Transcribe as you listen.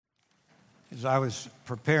As I was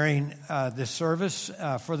preparing this service,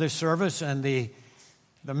 and the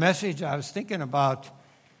message, I was thinking about,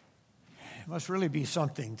 it must really be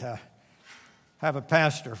something to have a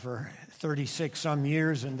pastor for 36 some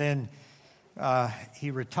years, and then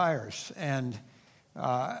he retires. And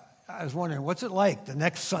I was wondering, what's it like the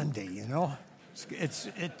next Sunday, you know?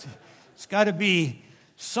 It's got to be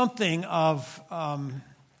something of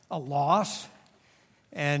a loss,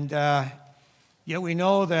 and yet we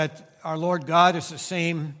know that our Lord God is the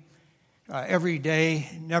same every day,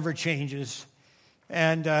 never changes.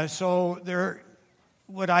 And so there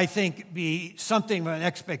would, I think, be something of an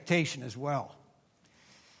expectation as well.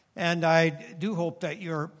 And I do hope that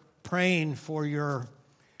you're praying for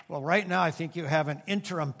well, right now I think you have an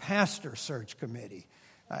interim pastor search committee.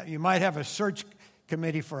 You might have a search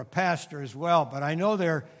committee for a pastor as well, but I know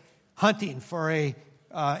they're hunting for a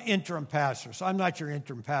interim pastor. So I'm not your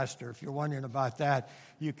interim pastor. If you're wondering about that,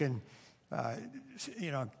 you can,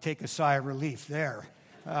 take a sigh of relief there.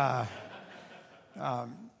 But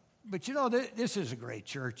this is a great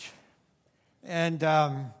church. And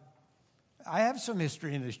I have some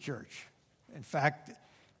history in this church. In fact,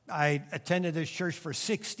 I attended this church for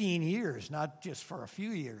 16 years, not just for a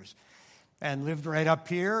few years, and lived right up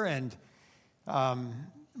here. And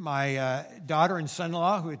my daughter and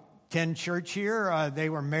son-in-law, who attend church here, they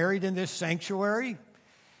were married in this sanctuary.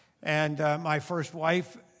 And my first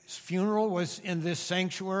wife's funeral was in this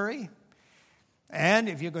sanctuary. And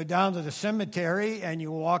if you go down to the cemetery and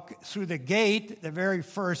you walk through the gate, the very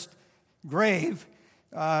first grave,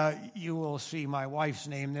 you will see my wife's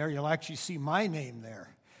name there. You'll actually see my name there.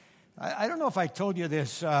 I don't know if I told you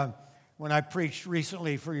this when I preached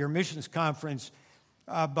recently for your missions conference,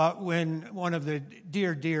 but when one of the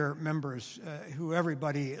dear members, who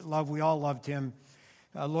everybody loved, we all loved him,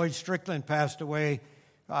 Lloyd Strickland, passed away,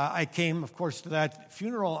 I came, of course, to that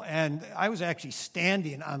funeral, and I was actually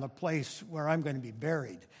standing on the place where I'm going to be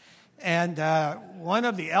buried. And one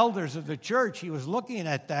of the elders of the church, he was looking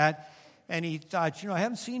at that, and he thought, I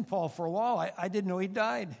haven't seen Paul for a while. I didn't know he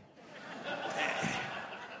died.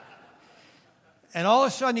 And all of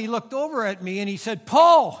a sudden, he looked over at me, and he said,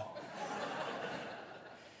 "Paul!"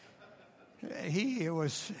 He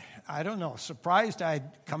was, I don't know, surprised I'd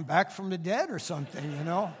come back from the dead or something,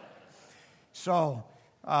 So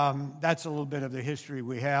that's a little bit of the history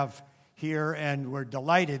we have here, and we're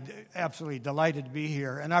absolutely delighted to be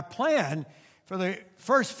here. And our plan for the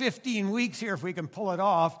first 15 weeks here, if we can pull it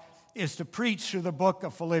off, is to preach through the book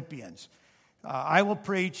of Philippians. I will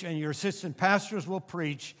preach, and your assistant pastors will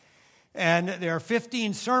preach, and there are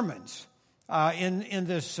 15 sermons in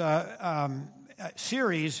this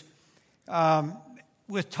series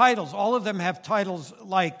with titles. All of them have titles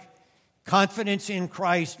like Confidence in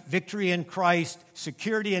Christ, Victory in Christ,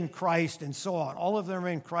 Security in Christ, and so on. All of them are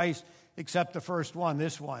in Christ except the first one,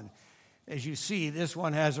 this one. As you see, this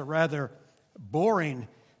one has a rather boring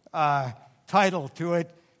title to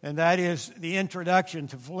it, and that is the introduction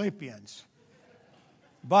to Philippians.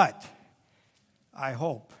 But I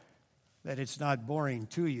hope that it's not boring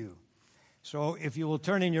to you. So if you will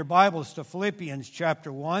turn in your Bibles to Philippians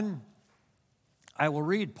chapter 1, I will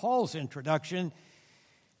read Paul's introduction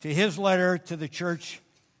to his letter to the church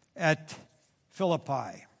at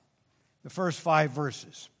Philippi, the first 5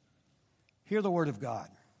 verses. Hear the word of God.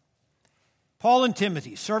 Paul and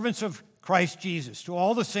Timothy, servants of Christ Jesus, to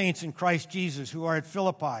all the saints in Christ Jesus who are at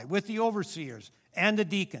Philippi, with the overseers and the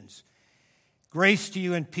deacons, grace to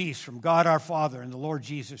you and peace from God our Father and the Lord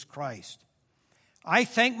Jesus Christ. I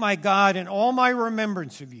thank my God in all my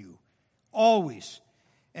remembrance of you, always,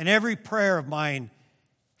 and every prayer of mine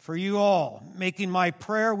for you all, making my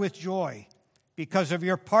prayer with joy because of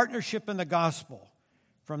your partnership in the gospel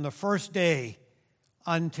from the first day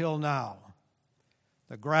until now.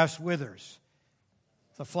 The grass withers,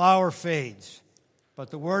 the flower fades, but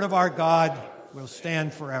the word of our God will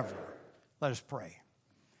stand forever. Let us pray.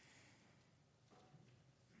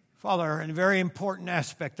 Father, a very important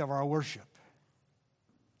aspect of our worship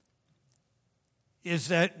is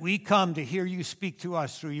that we come to hear you speak to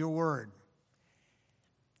us through your word.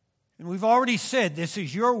 And we've already said this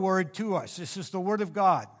is your word to us. This is the word of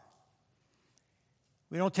God.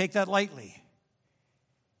 We don't take that lightly.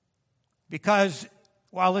 Because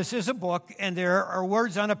while this is a book and there are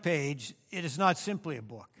words on a page, it is not simply a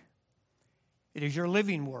book. It is your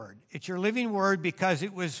living word. It's your living word because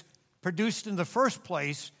it was produced in the first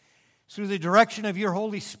place through the direction of your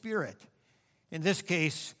Holy Spirit. In this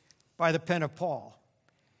case, by the pen of Paul,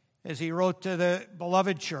 as he wrote to the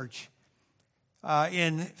beloved church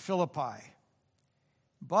in Philippi.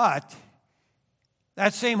 But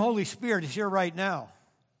that same Holy Spirit is here right now.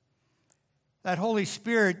 That Holy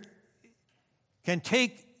Spirit can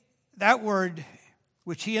take that word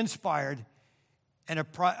which he inspired and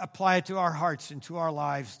apply it to our hearts and to our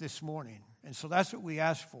lives this morning. And so that's what we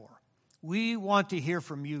ask for. We want to hear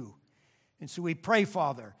from you. And so we pray,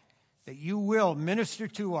 Father, that you will minister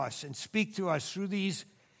to us and speak to us through these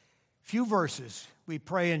few verses. We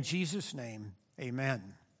pray in Jesus' name,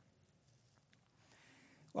 amen.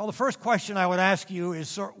 Well, the first question I would ask you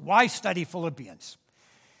is, why study Philippians?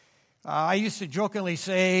 I used to jokingly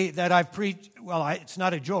say that I've preached, it's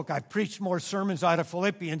not a joke, I've preached more sermons out of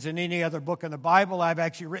Philippians than any other book in the Bible. I've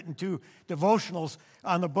actually written 2 devotionals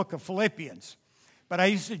on the book of Philippians. But I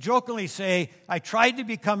used to jokingly say I tried to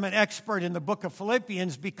become an expert in the book of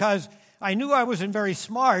Philippians because I knew I wasn't very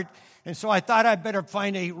smart, and so I thought I'd better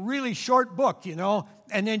find a really short book,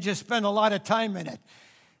 and then just spend a lot of time in it.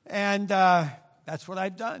 And that's what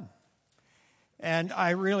I've done. And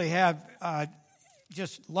I really have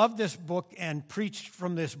just loved this book and preached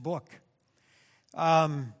from this book.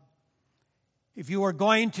 If you are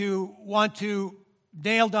going to want to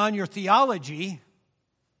nail down your theology,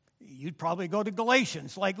 you'd probably go to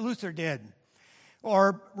Galatians like Luther did,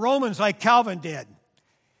 or Romans like Calvin did.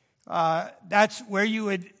 That's where you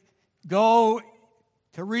would go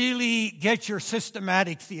to really get your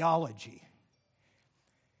systematic theology.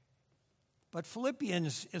 But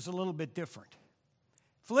Philippians is a little bit different.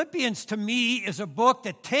 Philippians, to me, is a book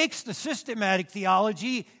that takes the systematic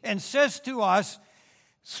theology and says to us,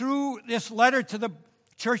 through this letter to the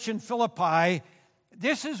church in Philippi,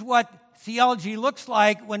 this is what theology looks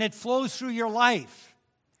like when it flows through your life,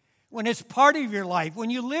 when it's part of your life, when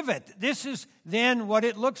you live it. This is then what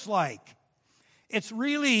it looks like. It's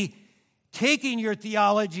really taking your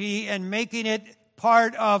theology and making it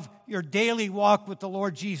part of your daily walk with the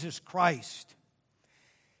Lord Jesus Christ.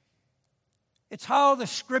 It's how the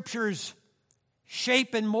Scriptures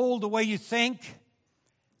shape and mold the way you think,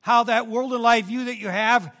 how that world and life view that you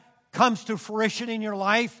have comes to fruition in your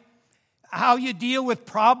life, how you deal with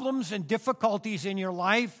problems and difficulties in your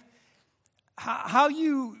life, how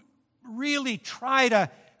you really try to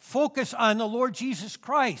focus on the Lord Jesus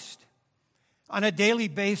Christ on a daily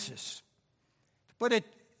basis. To put it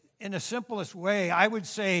in the simplest way, I would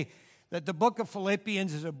say that the book of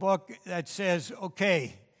Philippians is a book that says,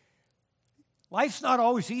 okay, life's not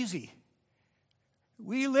always easy.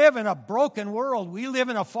 We live in a broken world. We live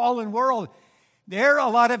in a fallen world. There are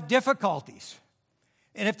a lot of difficulties.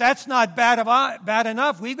 And if that's not bad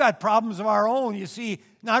enough, we've got problems of our own. You see,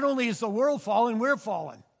 not only is the world fallen, we're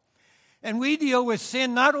fallen. And we deal with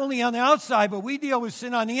sin not only on the outside, but we deal with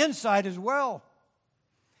sin on the inside as well.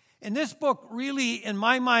 And this book really, in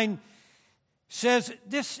my mind, says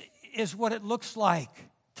this is what it looks like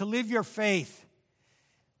to live your faith.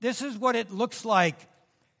 This is what it looks like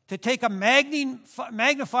to take a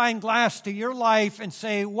magnifying glass to your life and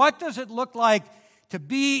say, what does it look like to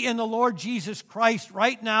be in the Lord Jesus Christ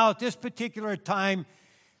right now at this particular time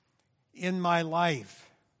in my life?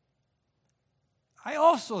 I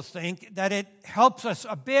also think that it helps us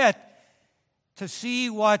a bit to see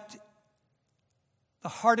what the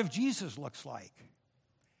heart of Jesus looks like.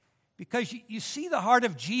 Because you see the heart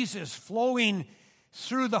of Jesus flowing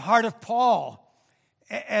through the heart of Paul.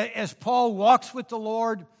 As Paul walks with the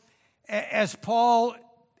Lord, as Paul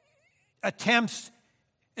attempts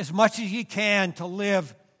as much as he can to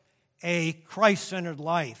live a Christ-centered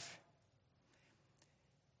life.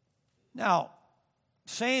 Now,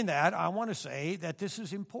 saying that, I want to say that this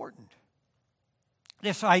is important.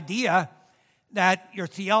 This idea that your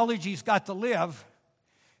theology's got to live,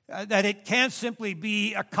 that it can't simply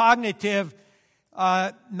be a cognitive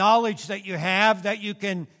knowledge that you have that you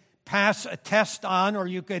can pass a test on, or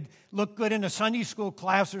you could look good in a Sunday school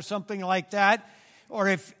class or something like that. Or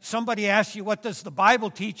if somebody asks you, what does the Bible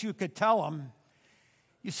teach, you could tell them.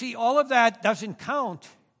 You see, all of that doesn't count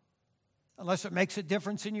unless it makes a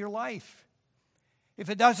difference in your life. If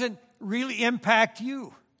it doesn't really impact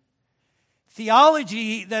you.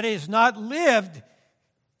 Theology that is not lived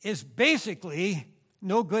is basically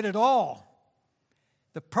no good at all.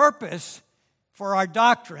 The purpose for our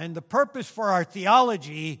doctrine, the purpose for our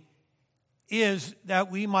theology is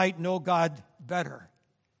that we might know God better,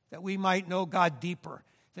 that we might know God deeper,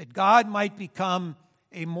 that God might become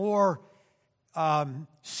a more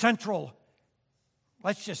central,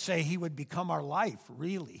 let's just say he would become our life,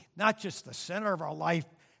 really. Not just the center of our life,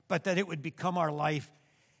 but that it would become our life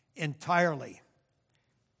entirely.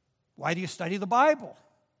 Why do you study the Bible?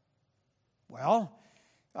 Well,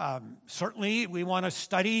 certainly we want to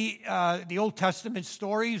study the Old Testament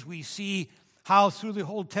stories. We see how through the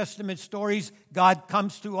Old Testament stories God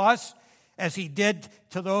comes to us as he did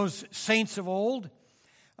to those saints of old,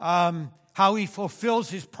 how he fulfills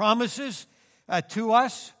his promises to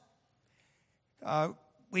us.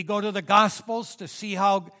 We go to the Gospels to see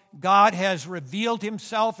how God has revealed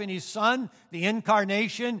himself in his Son, the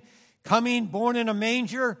incarnation, coming, born in a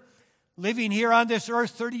manger, living here on this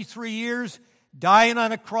earth 33 years, dying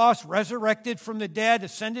on a cross, resurrected from the dead,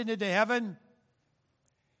 ascended into heaven. In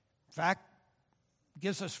fact,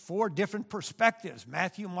 gives us 4 different perspectives,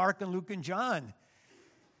 Matthew, Mark, and Luke, and John,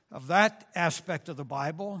 of that aspect of the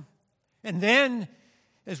Bible. And then,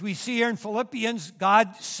 as we see here in Philippians,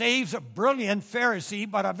 God saves a brilliant Pharisee,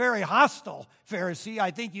 but a very hostile Pharisee.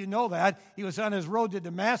 I think you know that. He was on his road to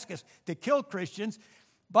Damascus to kill Christians,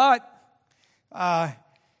 but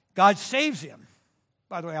God saves him.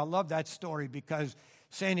 By the way, I love that story because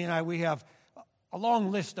Sandy and I, we have a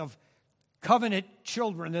long list of covenant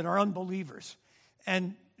children that are unbelievers.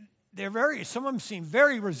 And some of them seem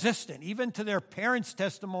very resistant, even to their parents'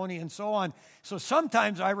 testimony and so on. So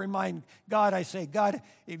sometimes I remind God, I say, God,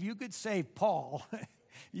 if you could save Paul,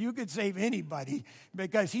 you could save anybody,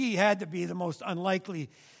 because he had to be the most unlikely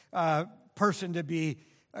person to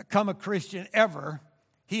become a Christian ever.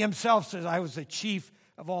 He himself says, I was the chief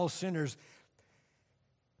of all sinners.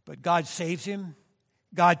 But God saves him.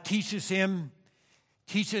 God teaches him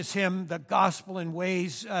the gospel in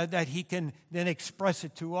ways that he can then express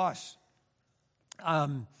it to us.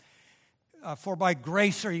 For by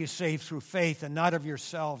grace are you saved through faith, and not of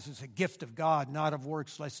yourselves. It's a gift of God, not of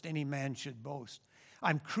works, lest any man should boast.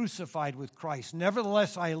 I'm crucified with Christ.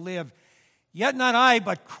 Nevertheless I live, yet not I,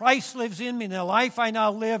 but Christ lives in me. In the life I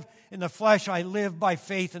now live in the flesh, I live by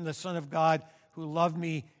faith in the Son of God, who loved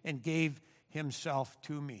me and gave himself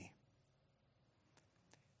to me.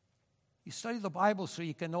 You study the Bible so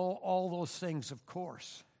you can know all those things, of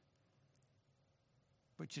course.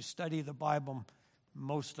 But you study the Bible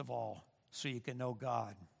most of all so you can know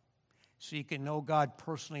God. So you can know God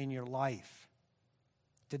personally in your life.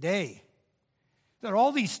 Today, there are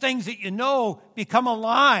all these things that you know become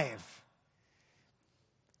alive.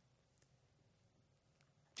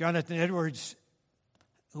 Jonathan Edwards,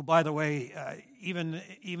 who, by the way, even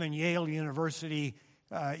Yale University,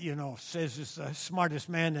 says is the smartest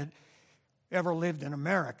man that ever lived in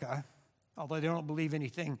America, although they don't believe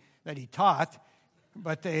anything that he taught,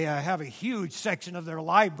 but they have a huge section of their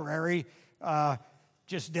library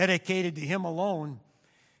just dedicated to him alone.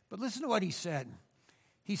 But listen to what he said.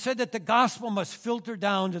 He said that the gospel must filter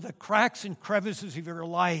down to the cracks and crevices of your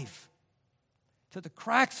life, to the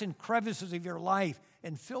cracks and crevices of your life,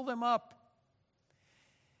 and fill them up.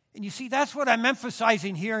 And you see, that's what I'm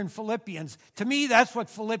emphasizing here in Philippians. To me, that's what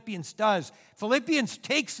Philippians does. Philippians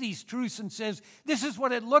takes these truths and says, this is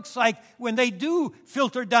what it looks like when they do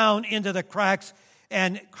filter down into the cracks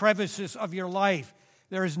and crevices of your life.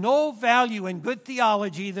 There is no value in good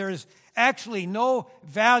theology. There is actually no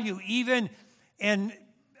value even in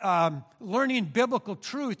learning biblical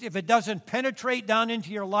truth if it doesn't penetrate down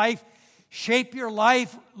into your life, shape your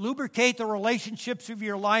life, lubricate the relationships of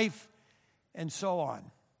your life, and so on.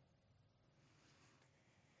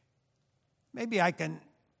 Maybe I can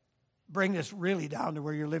bring this really down to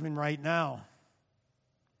where you're living right now.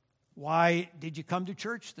 Why did you come to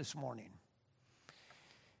church this morning?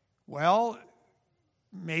 Well,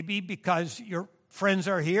 maybe because your friends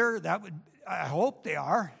are here. I hope they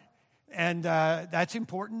are, and that's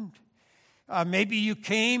important. Maybe you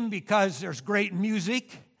came because there's great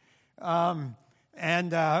music, and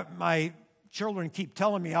my children keep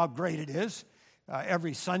telling me how great it is.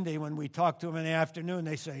 Every Sunday when we talk to them in the afternoon,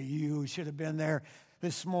 they say, you should have been there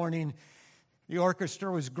this morning. The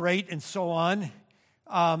orchestra was great, and so on.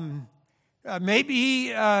 Maybe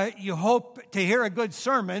you hope to hear a good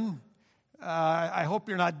sermon. I hope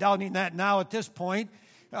you're not doubting that now at this point.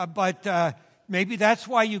 But maybe that's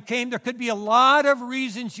why you came. There could be a lot of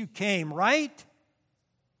reasons you came, right?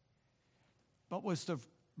 But was the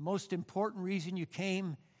most important reason you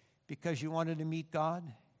came because you wanted to meet God?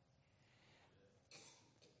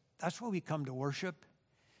 That's why we come to worship.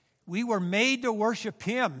 We were made to worship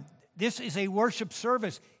Him. This is a worship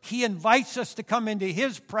service. He invites us to come into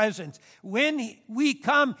His presence. When we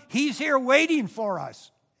come, He's here waiting for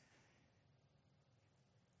us.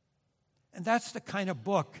 And that's the kind of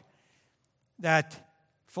book that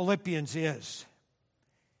Philippians is.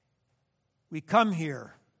 We come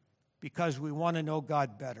here because we want to know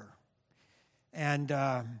God better. And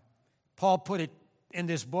Paul put it in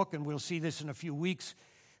this book, and we'll see this in a few weeks,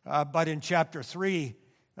 but in chapter 3,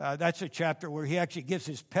 that's a chapter where he actually gives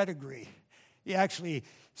his pedigree. He actually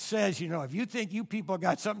says, if you think you people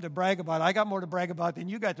got something to brag about, I got more to brag about than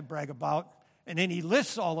you got to brag about. And then he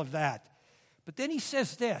lists all of that. But then he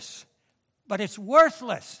says this, but it's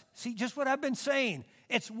worthless. See, just what I've been saying.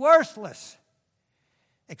 It's worthless.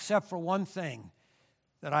 except for one thing,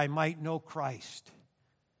 that I might know Christ,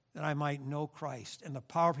 that I might know Christ and the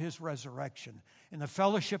power of his resurrection and the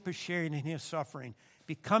fellowship of sharing in his suffering,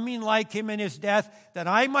 becoming like him in his death, that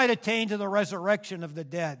I might attain to the resurrection of the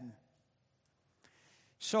dead.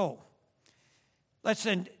 So, let's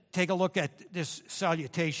then take a look at this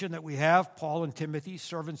salutation that we have, Paul and Timothy,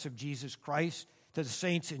 servants of Jesus Christ, to the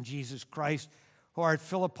saints in Jesus Christ who are at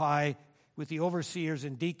Philippi with the overseers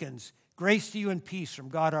and deacons. Grace to you and peace from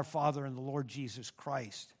God our Father and the Lord Jesus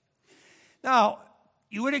Christ. Now,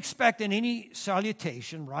 you would expect in any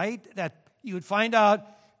salutation, right, that you would find out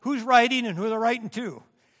who's writing and who they're writing to.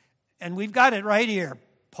 And we've got it right here.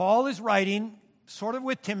 Paul is writing, sort of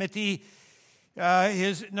with Timothy,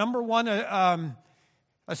 his number one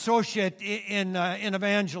associate in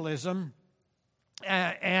evangelism.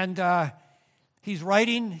 And he's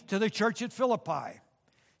writing to the church at Philippi.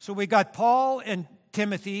 So we got Paul and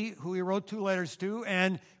Timothy, who he wrote 2 letters to,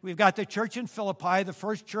 and we've got the church in Philippi, the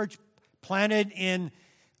first church planted in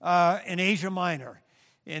Asia Minor,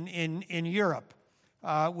 in Europe,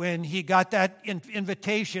 when he got that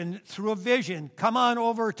invitation through a vision, come on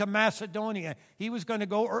over to Macedonia. He was going to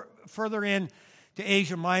go further in to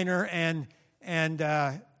Asia Minor, and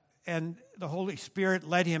the Holy Spirit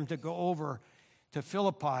led him to go over to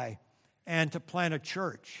Philippi and to plant a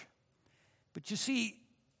church. But you see,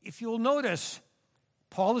 if you'll notice,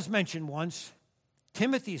 Paul is mentioned once,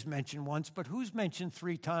 Timothy's mentioned once, but who's mentioned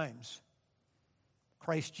 3 times?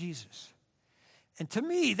 Christ Jesus. And to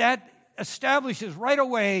me, that establishes right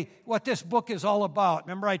away what this book is all about.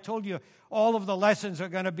 Remember, I told you all of the lessons are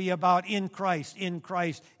going to be about in Christ, in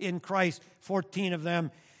Christ, in Christ, 14 of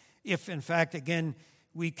them, if in fact, again,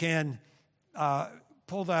 we can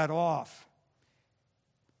pull that off.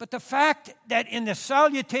 But the fact that in the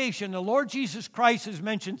salutation, the Lord Jesus Christ is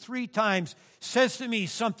mentioned 3 times says to me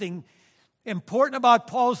something important about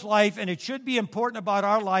Paul's life, and it should be important about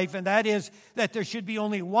our life, and that is that there should be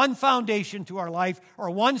only one foundation to our life, or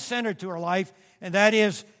one center to our life, and that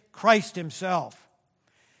is Christ himself.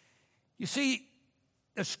 You see,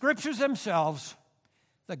 the scriptures themselves,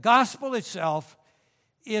 the gospel itself,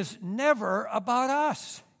 is never about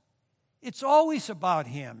us. It's always about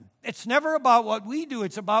him. It's never about what we do.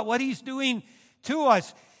 It's about what he's doing to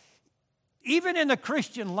us. Even in the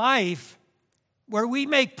Christian life, where we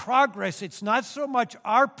make progress, it's not so much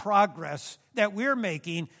our progress that we're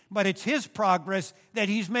making, but it's his progress that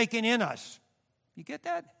he's making in us. You get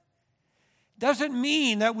that? Doesn't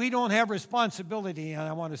mean that we don't have responsibility, and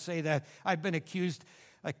I want to say that I've been accused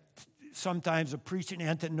sometimes of preaching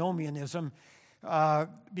antinomianism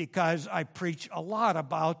because I preach a lot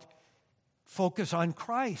about focus on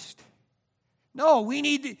Christ. No, we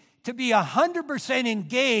need to be 100%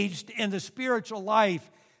 engaged in the spiritual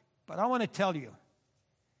life. But I want to tell you,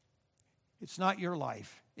 it's not your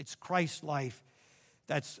life. It's Christ's life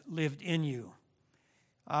that's lived in you.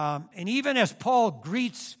 And even as Paul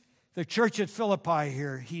greets the church at Philippi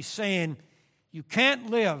here, he's saying, you can't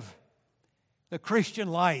live the Christian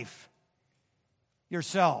life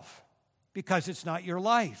yourself because it's not your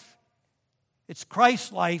life. It's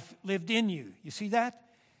Christ's life lived in you. You see that?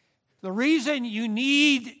 The reason you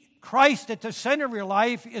need Christ at the center of your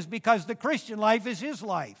life is because the Christian life is his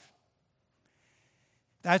life.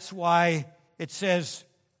 That's why it says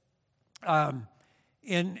where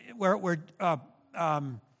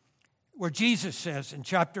Jesus says in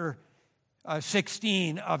chapter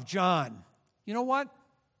 16 of John, you know what?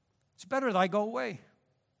 It's better that I go away.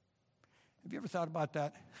 Have you ever thought about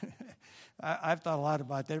that? I've thought a lot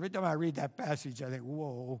about that. Every time I read that passage, I think,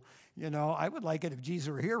 whoa, I would like it if Jesus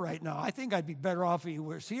were here right now. I think I'd be better off if he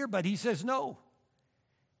was here, but he says no.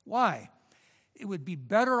 Why? It would be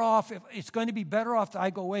better off, it's going to be better off that I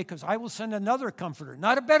go away because I will send another comforter.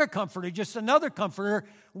 Not a better comforter, just another comforter.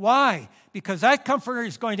 Why? Because that comforter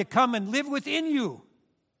is going to come and live within you.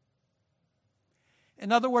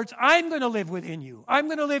 In other words, I'm going to live within you. I'm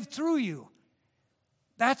going to live through you.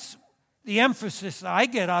 That's the emphasis that I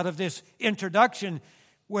get out of this introduction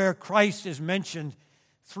where Christ is mentioned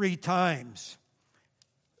 3 times.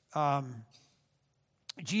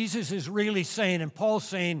 Jesus is really saying, and Paul's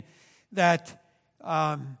saying, that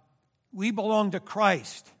we belong to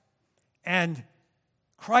Christ, and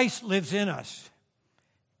Christ lives in us.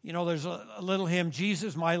 There's a little hymn,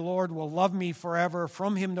 Jesus, my Lord, will love me forever.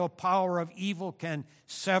 From him no power of evil can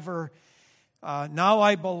sever. Now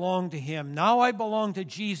I belong to him. Now I belong to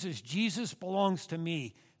Jesus. Jesus belongs to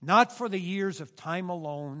me, not for the years of time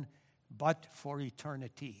alone, but for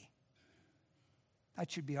eternity.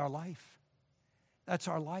 That should be our life. That's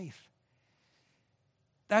our life.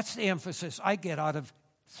 That's the emphasis I get out of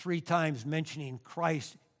 3 times mentioning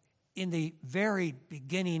Christ in the very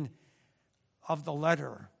beginning of the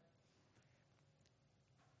letter.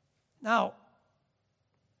 Now,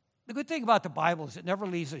 the good thing about the Bible is it never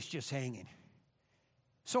leaves us just hanging.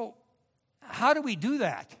 So, how do we do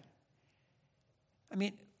that? I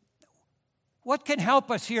mean, what can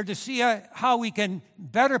help us here to see how we can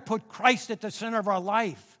better put Christ at the center of our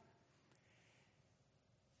life?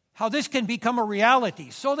 How this can become a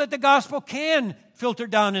reality so that the gospel can filter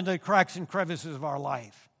down into the cracks and crevices of our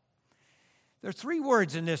life. There are 3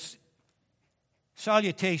 words in this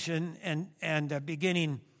salutation and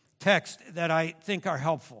beginning text that I think are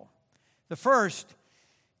helpful. The first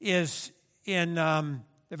is in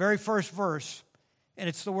the very first verse, and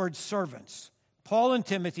it's the word servants. Paul and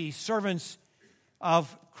Timothy, servants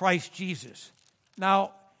of Christ Jesus.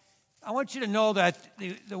 Now, I want you to know that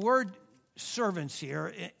the word servants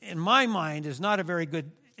here, in my mind, is not a very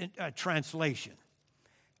good translation.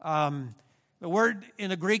 The word in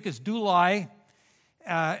the Greek is doulai,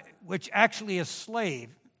 which actually is slave,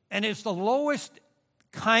 and it's the lowest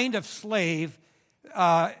kind of slave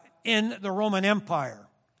in the Roman Empire.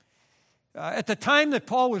 At the time that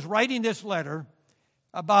Paul was writing this letter,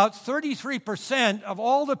 about 33% of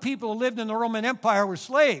all the people who lived in the Roman Empire were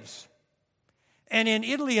slaves. And in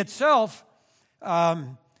Italy itself,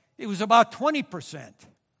 it was about 20%.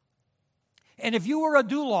 And if you were a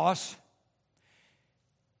doulos,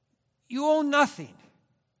 you own nothing,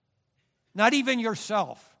 not even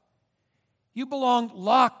yourself. You belong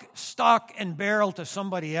lock, stock, and barrel to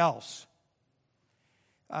somebody else.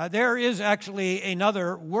 There is actually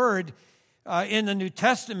another word in the New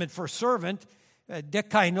Testament for servant,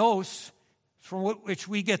 dekainos, from which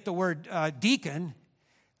we get the word deacon.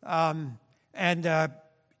 And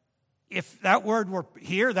if that word were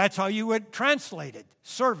here, that's how you would translate it,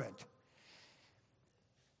 servant.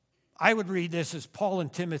 I would read this as Paul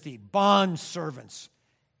and Timothy, bond servants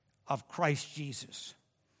of Christ Jesus.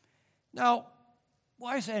 Now,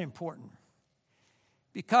 why is that important?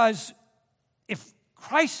 Because if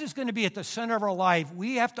Christ is going to be at the center of our life,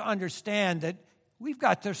 we have to understand that we've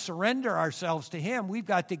got to surrender ourselves to Him. We've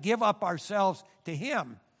got to give up ourselves to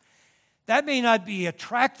Him. That may not be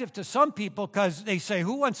attractive to some people because they say,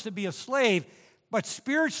 who wants to be a slave? But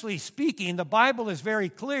spiritually speaking, the Bible is very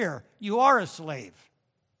clear. You are a slave.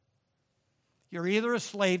 You're either a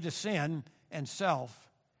slave to sin and self,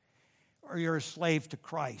 or you're a slave to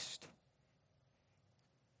Christ.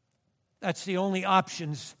 That's the only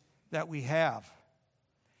options that we have.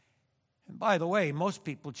 And by the way, most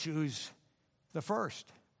people choose the first.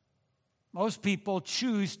 Most people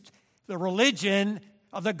choose the religion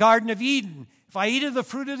of the Garden of Eden. If I eat of the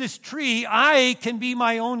fruit of this tree, I can be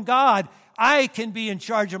my own God. I can be in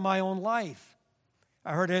charge of my own life.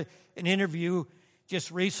 I heard an interview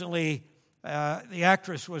just recently. The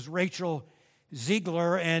actress was Rachel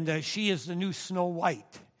Ziegler, and she is the new Snow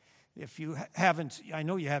White. If you haven't, I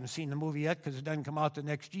know you haven't seen the movie yet because it doesn't come out the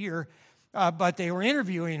next year, but they were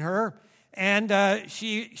interviewing her, and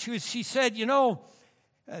she said, you know,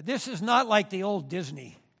 this is not like the old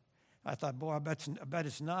Disney. I thought, boy, I bet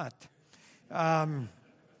it's not.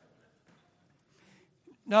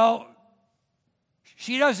 No,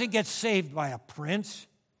 she doesn't get saved by a prince.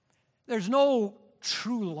 There's no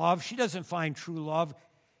true love. She doesn't find true love.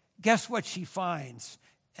 Guess what she finds?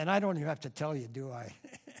 And I don't even have to tell you, do I?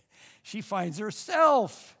 She finds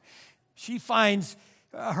herself. She finds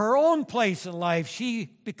her own place in life. She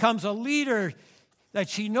becomes a leader that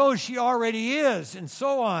she knows she already is, and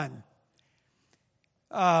so on.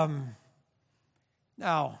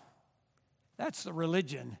 Now, that's the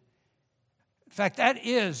religion. In fact, that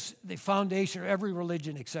is the foundation of every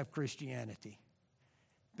religion except Christianity.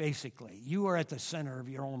 Basically, you are at the center of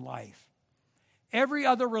your own life. Every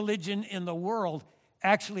other religion in the world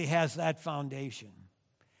actually has that foundation.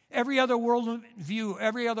 Every other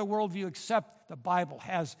worldview except the Bible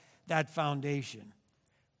has that foundation.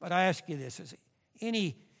 But I ask you this, has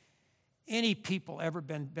any people ever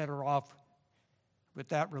been better off with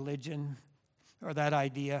that religion or that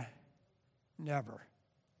idea? Never.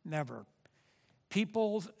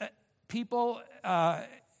 People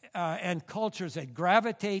and cultures that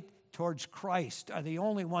gravitate towards Christ are the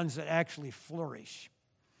only ones that actually flourish.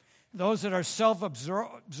 Those that are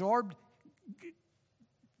self-absorbed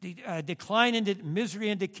decline into misery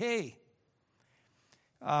and decay.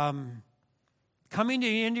 Coming to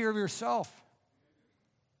the end of yourself.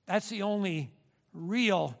 That's the only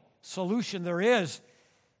real solution there is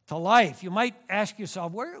to life. You might ask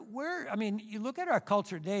yourself, you look at our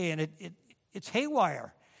culture today and it's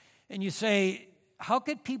haywire. And you say, how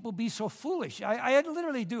could people be so foolish? I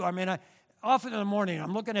literally do. Often in the morning,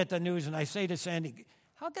 I'm looking at the news and I say to Sandy,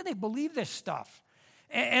 how can they believe this stuff?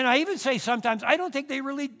 And I even say sometimes, I don't think they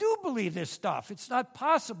really do believe this stuff. It's not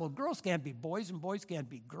possible. Girls can't be boys and boys can't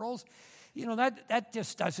be girls. That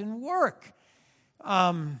just doesn't work.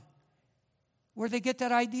 Where they get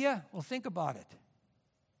that idea? Well, think about it.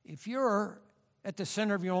 If you're at the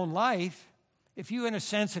center of your own life, if you, in a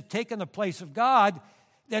sense, have taken the place of God,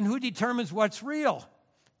 then who determines what's real?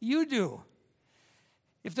 You do.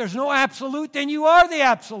 If there's no absolute, then you are the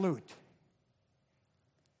absolute.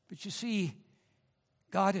 But you see,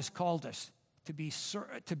 God has called us to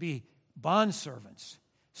be bondservants,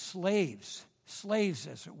 slaves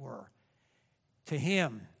as it were, to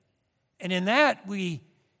Him. And in that we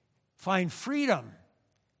find freedom.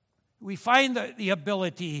 We find the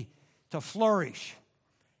ability to flourish,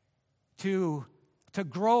 to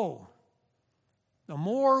grow. The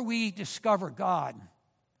more we discover God,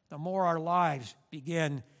 the more our lives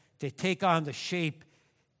begin to take on the shape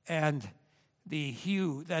and the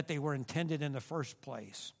hue that they were intended in the first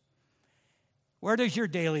place. Where does your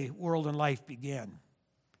daily world and life begin?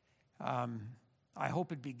 I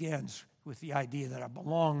hope it begins with the idea that I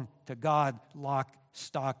belong to God, lock,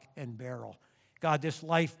 stock, and barrel. God, this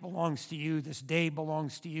life belongs to you. This day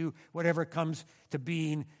belongs to you. Whatever comes to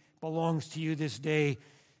being belongs to you this day.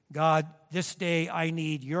 God, this day I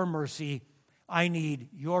need your mercy. I need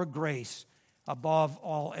your grace above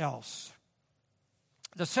all else.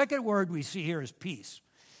 The second word we see here is peace.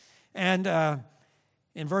 And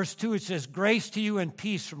in verse 2 it says, grace to you and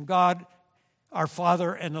peace from God our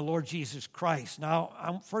Father and the Lord Jesus Christ.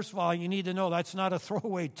 Now, first of all, you need to know that's not a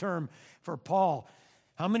throwaway term for Paul.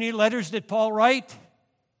 How many letters did Paul write?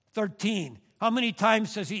 13. How many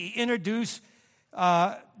times does he introduce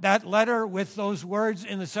that letter with those words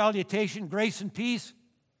in the salutation, grace and peace?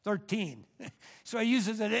 13. So he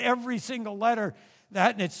uses it in every single letter.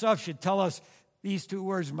 That in itself should tell us these two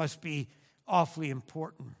words must be awfully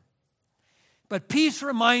important. But peace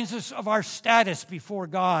reminds us of our status before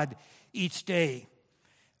God each day.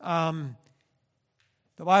 The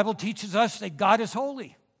Bible teaches us that God is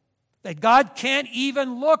holy, that God can't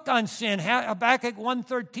even look on sin. Habakkuk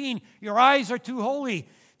 1:13, your eyes are too holy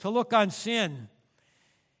to look on sin.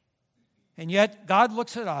 And yet God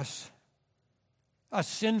looks at us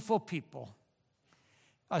sinful people,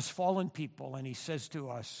 us fallen people, and He says to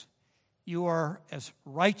us, you are as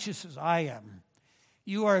righteous as I am.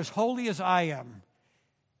 You are as holy as I am.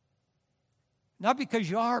 Not because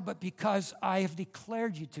you are, but because I have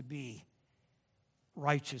declared you to be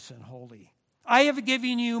righteous and holy. I have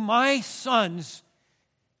given you my Son's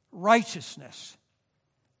righteousness,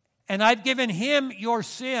 and I've given Him your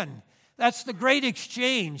sin. That's the great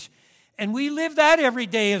exchange. And we live that every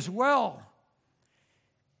day as well.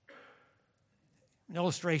 An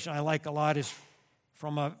illustration I like a lot is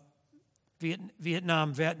from a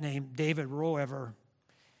Vietnam vet named David Roever.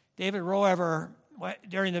 David Roever,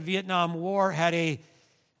 during the Vietnam War, had a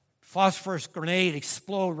phosphorus grenade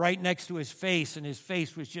explode right next to his face, and his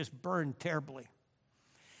face was just burned terribly.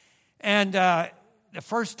 And the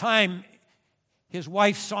first time his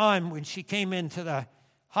wife saw him when she came into the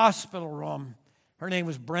hospital room, her name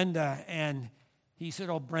was Brenda, and he said,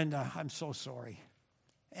 oh, Brenda, I'm so sorry.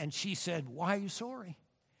 And she said, why are you sorry?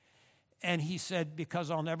 And he said,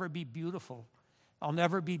 because I'll never be beautiful. I'll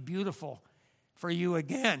never be beautiful for you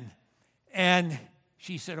again. And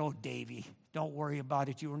she said, oh, Davy, don't worry about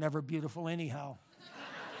it. You were never beautiful anyhow.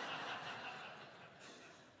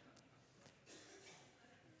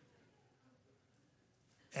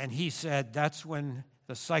 And he said, that's when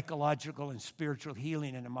the psychological and spiritual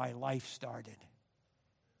healing in my life started.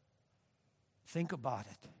 Think about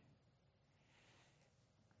it.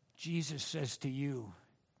 Jesus says to you,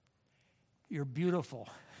 you're beautiful,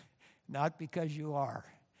 not because you are,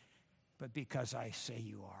 but because I say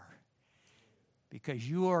you are. Because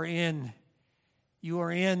you are in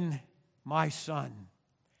my Son.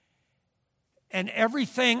 And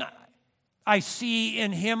everything I see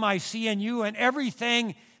in Him, I see in you, and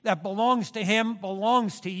everything that belongs to Him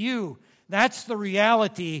belongs to you. That's the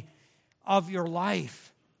reality of your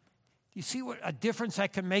life. You see what a difference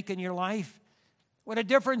that can make in your life? What a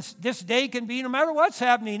difference this day can be, no matter what's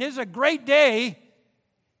happening. This is a great day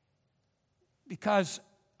because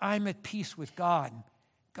I'm at peace with God.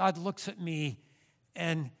 God looks at me,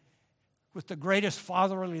 and with the greatest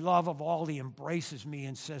fatherly love of all, He embraces me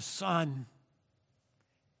and says, son,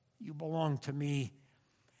 you belong to me.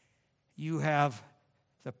 You have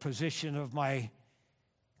the position of my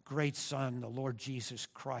great Son, the Lord Jesus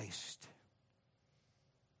Christ.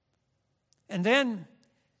 And then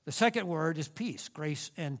the second word is peace,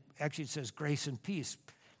 grace, and actually it says grace and peace.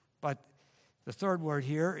 But the third word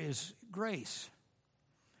here is grace.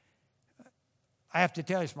 I have to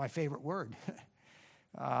tell you, it's my favorite word.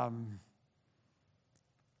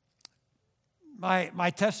 My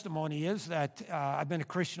testimony is that I've been a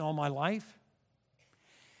Christian all my life.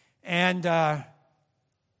 And I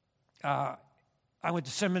went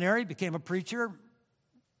to seminary, became a preacher.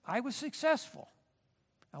 I was successful.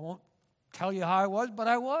 I won't tell you how I was, but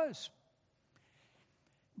I was.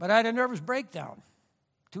 But I had a nervous breakdown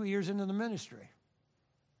 2 years into the ministry.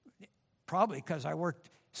 Probably because I worked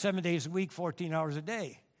 7 days a week, 14 hours a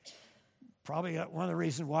day. Probably one of the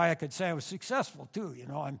reasons why I could say I was successful too,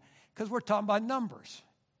 because we're talking about numbers.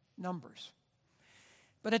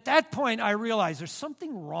 But at that point, I realized there's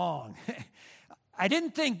something wrong. I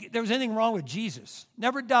didn't think there was anything wrong with Jesus.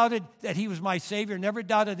 Never doubted that he was my Savior. Never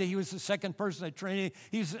doubted that he was the second person at Trinity.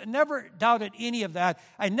 Never doubted any of that.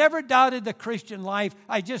 I never doubted the Christian life.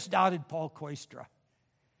 I just doubted Paul Koistra.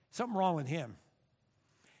 Something wrong with him.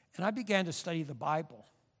 And I began to study the Bible.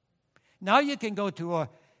 Now you can go to a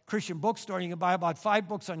Christian bookstore and you can buy about 5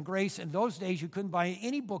 books on grace. In those days, you couldn't buy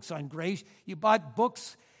any books on grace. You bought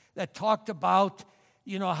books that talked about,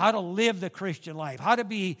 how to live the Christian life, how to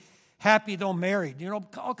be happy though married,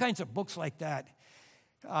 all kinds of books like that.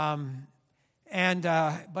 But in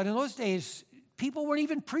those days, people weren't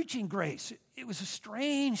even preaching grace. It was a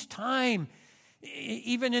strange time,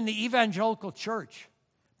 even in the evangelical church.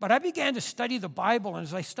 But I began to study the Bible, and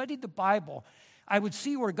as I studied the Bible, I would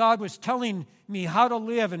see where God was telling me how to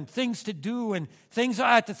live and things to do and things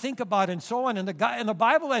I had to think about and so on. And the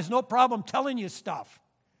Bible has no problem telling you stuff.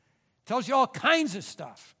 It tells you all kinds of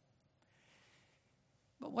stuff.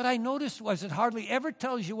 But what I noticed was it hardly ever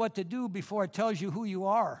tells you what to do before it tells you who you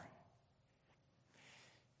are.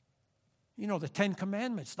 The 10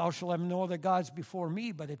 Commandments, thou shalt have no other gods before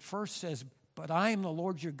me, but it first says, but I am the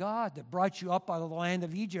Lord your God that brought you up out of the land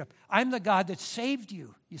of Egypt. I'm the God that saved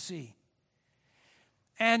you, you see.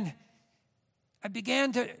 And I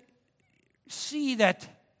began to see that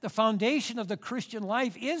the foundation of the Christian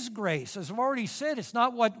life is grace. As I've already said, it's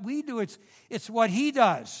not what we do, it's what he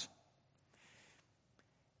does.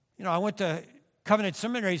 I went to Covenant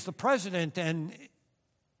Seminary as the president, and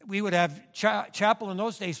we would have chapel in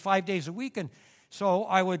those days 5 days a week. And so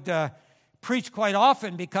I would preach quite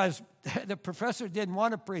often because the professor didn't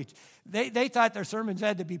want to preach. They thought their sermons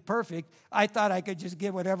had to be perfect. I thought I could just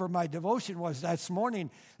give whatever my devotion was that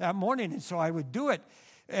morning, and so I would do it.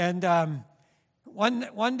 And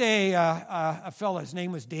one day, a fellow, his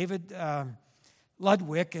name was David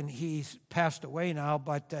Ludwig, and he's passed away now,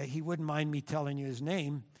 but he wouldn't mind me telling you his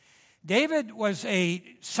name. David was a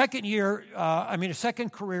second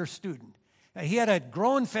career student. He had a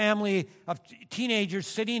grown family of teenagers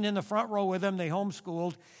sitting in the front row with him. They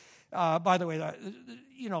homeschooled. By the way,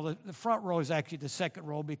 the front row is actually the second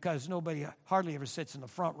row because nobody hardly ever sits in the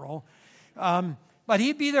front row. But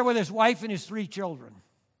he'd be there with his wife and his 3 children.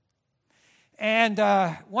 And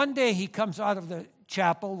one day he comes out of the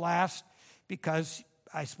chapel last because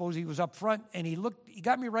I suppose he was up front, and he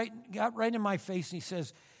got right in my face, and he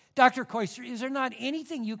says, Dr. Koistra, is there not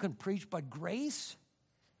anything you can preach but grace?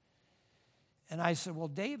 And I said, well,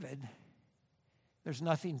 David, there's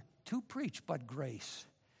nothing to preach but grace.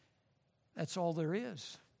 That's all there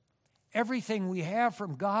is. Everything we have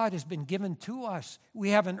from God has been given to us. We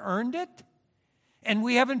haven't earned it, and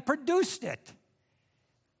we haven't produced it.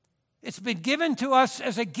 It's been given to us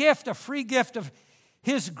as a gift, a free gift of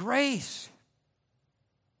his grace.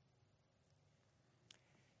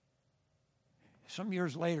 Some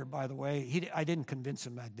years later, by the way, I didn't convince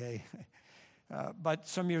him that day. But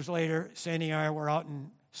some years later, Sandy and I were out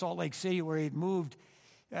in Salt Lake City where he'd moved.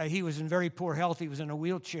 He was in very poor health. He was in a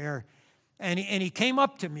wheelchair. And he came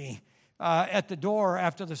up to me at the door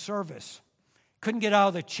after the service. Couldn't get out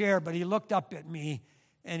of the chair, but he looked up at me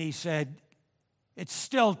and he said, it's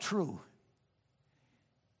still true.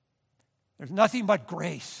 There's nothing but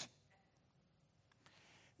grace.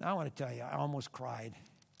 Now I want to tell you, I almost cried.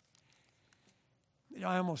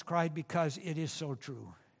 I almost cried because it is so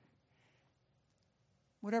true.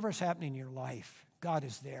 Whatever's happening in your life, God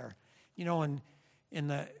is there. In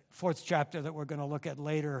the 4th chapter that we're going to look at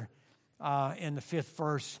later, in the 5th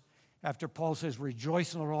verse, after Paul says,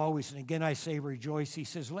 rejoice in the Lord always, and again I say rejoice, he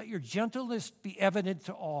says, let your gentleness be evident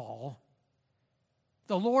to all.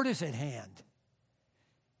 The Lord is at hand.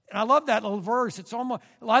 And I love that little verse. It's almost,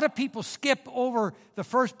 a lot of people skip over the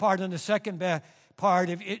first part and the second part.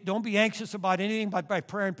 Don't be anxious about anything but by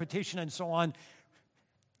prayer and petition and so on.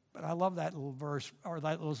 But I love that little verse, or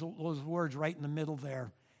those words right in the middle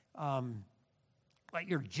there. Let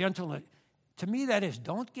your gentleness. To me, that is,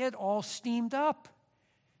 don't get all steamed up.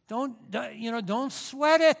 Don't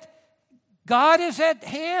sweat it. God is at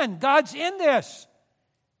hand. God's in this.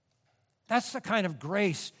 That's the kind of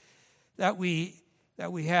grace that we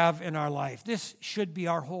that we have in our life. This should be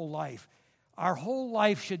our whole life. Our whole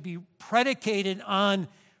life should be predicated on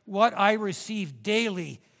what I receive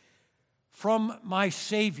daily from my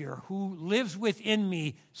Savior who lives within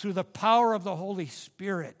me through the power of the Holy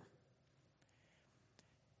Spirit.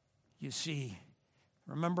 You see,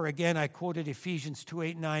 remember again, I quoted Ephesians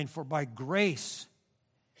 2:8-9, for by grace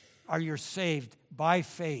are you saved by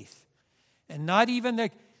faith. And not even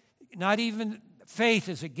faith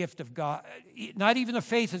is a gift of God. Not even the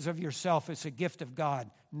faith is of yourself, it's a gift of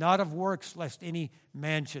God. Not of works, lest any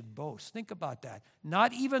man should boast. Think about that.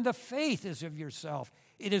 Not even the faith is of yourself.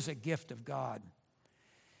 It is a gift of God.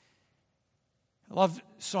 I love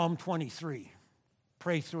Psalm 23.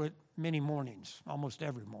 Pray through it many mornings, almost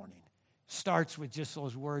every morning. Starts with just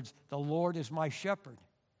those words, the Lord is my shepherd.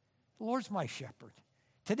 The Lord's my shepherd.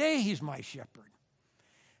 Today he's my shepherd.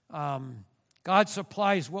 God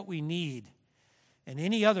supplies what we need, and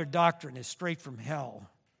any other doctrine is straight from hell.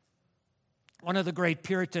 One of the great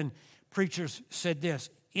Puritan preachers said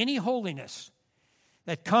this, any holiness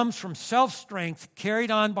that comes from self-strength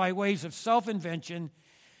carried on by ways of self-invention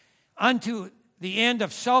unto the end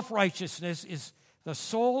of self-righteousness is the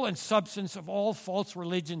soul and substance of all false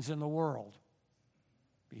religions in the world.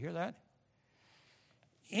 You hear that?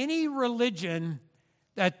 Any religion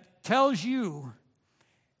that tells you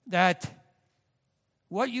that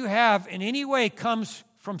what you have in any way comes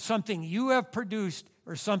from something you have produced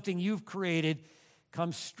or something you've created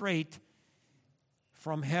comes straight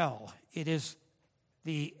from hell. It is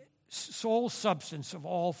the sole substance of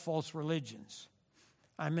all false religions.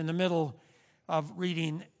 I'm in the middle of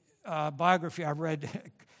reading a biography I've read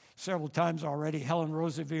several times already, Helen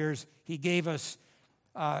Roosevelt's. He gave us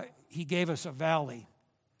a valley.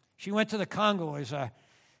 She went to the Congo as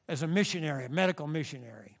a missionary, a medical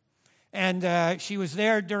missionary. And she was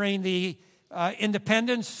there during the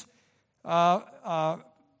independence of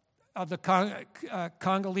the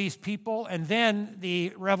Congolese people and then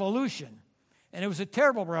the revolution. And it was a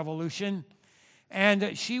terrible revolution.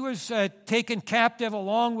 And she was taken captive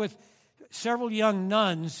along with several young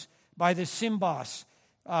nuns by the Simbas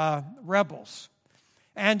rebels.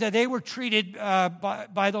 And they were treated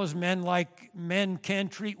by those men like men can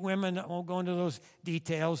treat women. I won't go into those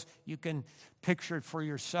details. You can picture it for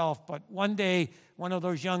yourself. But one day, one of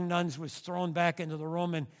those young nuns was thrown back into the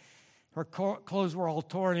room, and her clothes were all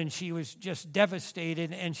torn, and she was just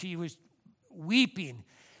devastated, and she was weeping.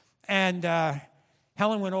 And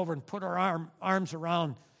Helen went over and put her arms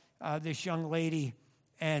around this young lady,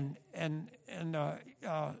 and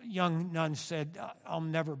young nun said, I'll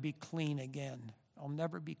never be clean again. I'll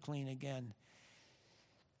never be clean again.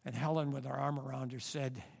 And Helen, with her arm around her,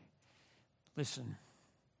 said, listen,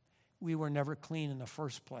 we were never clean in the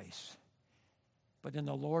first place. But in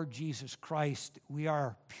the Lord Jesus Christ, we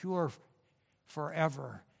are pure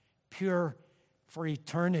forever, pure for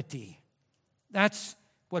eternity. That's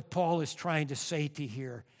what Paul is trying to say to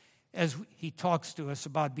here as he talks to us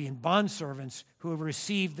about being bondservants who have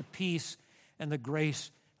received the peace and the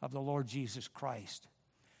grace of the Lord Jesus Christ.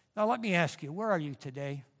 Now, let me ask you, where are you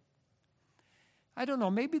today? I don't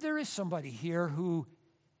know, maybe there is somebody here who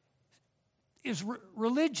is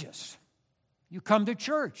religious. You come to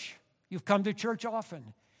church. You've come to church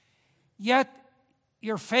often. Yet,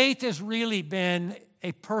 your faith has really been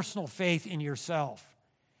a personal faith in yourself.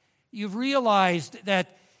 You've realized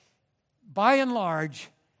that, by and large,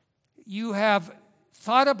 you have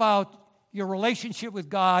thought about your relationship with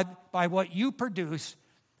God by what you produce,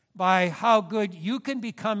 by how good you can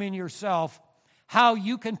become in yourself, how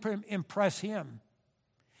you can impress Him.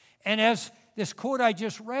 And as this quote I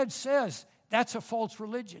just read says, that's a false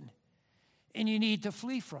religion, and you need to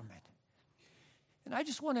flee from it. And I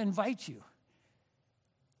just want to invite you.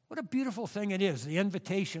 What a beautiful thing it is, the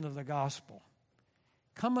invitation of the gospel.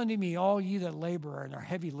 Come unto me, all ye that labor and are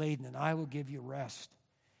heavy laden, and I will give you rest.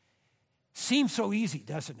 Seems so easy,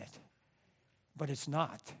 doesn't it? But it's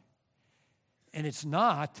not. And it's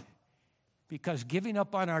not because giving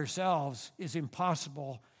up on ourselves is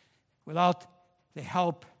impossible without the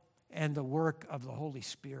help and the work of the Holy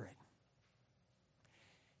Spirit.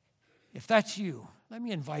 If that's you, let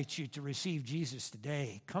me invite you to receive Jesus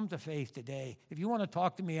today. Come to faith today. If you want to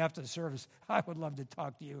talk to me after the service, I would love to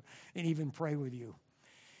talk to you and even pray with you.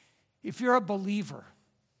 If you're a believer,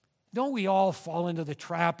 don't we all fall into the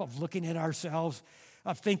trap of looking at ourselves,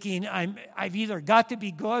 of thinking I've either got to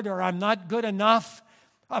be good or I'm not good enough,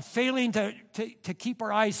 of failing to keep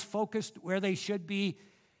our eyes focused where they should be?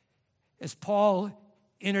 As Paul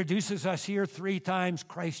introduces us here 3 times,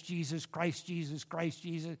 Christ Jesus, Christ Jesus, Christ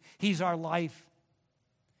Jesus. He's our life.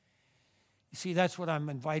 You see, that's what I'm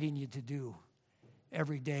inviting you to do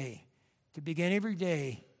every day, to begin every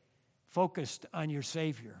day focused on your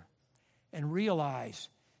Savior and realize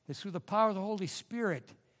that through the power of the Holy Spirit,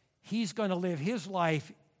 He's going to live His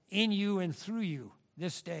life in you and through you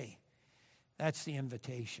this day. That's the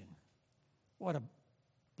invitation. What a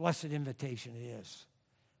blessed invitation it is.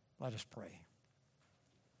 Let us pray.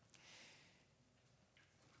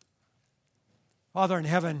 Father in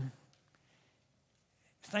heaven,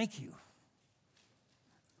 thank you.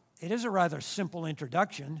 It is a rather simple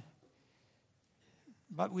introduction,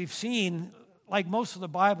 but we've seen, like most of the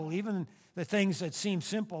Bible, even the things that seem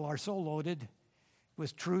simple are so loaded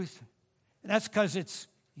with truth. And that's because it's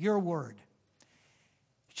your word.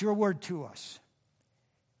 It's your word to us.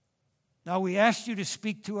 Now we ask you to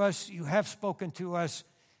speak to us. You have spoken to us.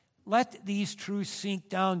 Let these truths sink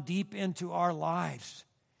down deep into our lives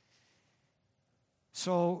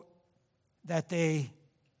so that they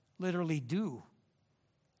literally do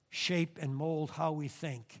shape and mold how we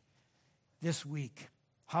think this week,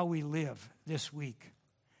 how we live this week.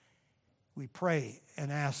 We pray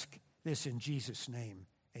and ask this in Jesus' name.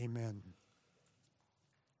 Amen.